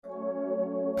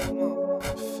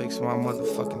Fix my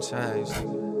motherfucking change,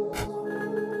 nigga.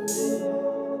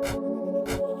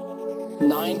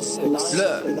 NyneSix.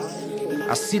 Look,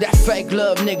 I see that fake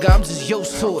love, nigga, I'm just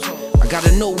used to it. I got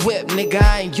a new whip, nigga,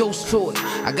 I ain't used to it.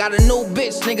 I got a new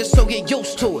bitch, nigga, so get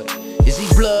used to it. Is he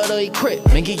blood or he crip?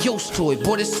 Man, get used to it.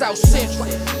 Boy, this South Central.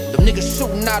 Them niggas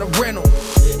shooting out of rental.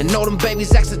 And all them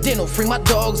babies accidental. Free my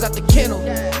dogs out the kennel.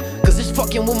 Cause it's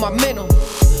fucking with my mental.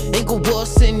 Inglewood,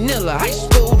 Senilla, high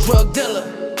school drug dealer.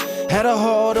 Had a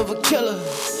heart of a killer.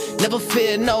 Never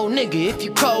fear no nigga. If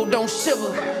you cold, don't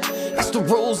shiver. That's the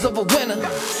rules of a winner.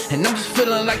 And I'm just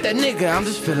feeling like that nigga. I'm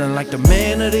just feeling like the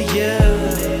man of the year.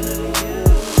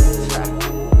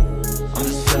 I'm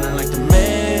just feeling like the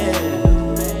man.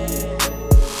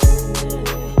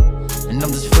 And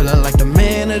I'm just feeling like the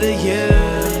man of the year.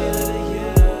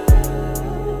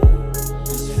 I'm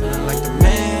just feeling like the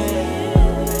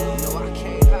man. No, I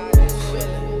can't hide this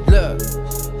feeling. Look,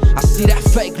 I see that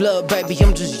fake love, baby,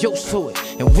 I'm just used to it.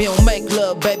 And we don't make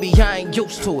love, baby, I ain't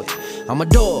used to it. I'm a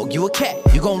dog, you a cat,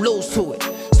 you gon' lose to it.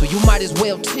 So you might as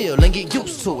well chill and get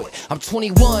used to it. I'm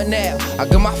 21 now, I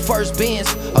got my first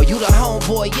Benz. Oh, you the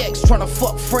homeboy ex tryna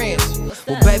fuck friends.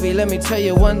 Well, baby, let me tell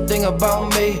you one thing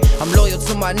about me. I'm loyal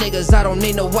to my niggas, I don't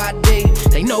need no ID.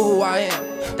 They know who I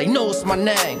am, they know it's my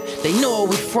name. They know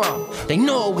where we from, they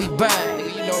know where we bang.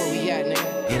 Nigga, you know where we at,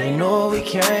 nigga. Yeah, they know where we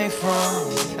came from.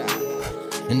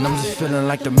 And I'm just feeling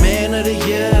like the man of the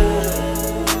year.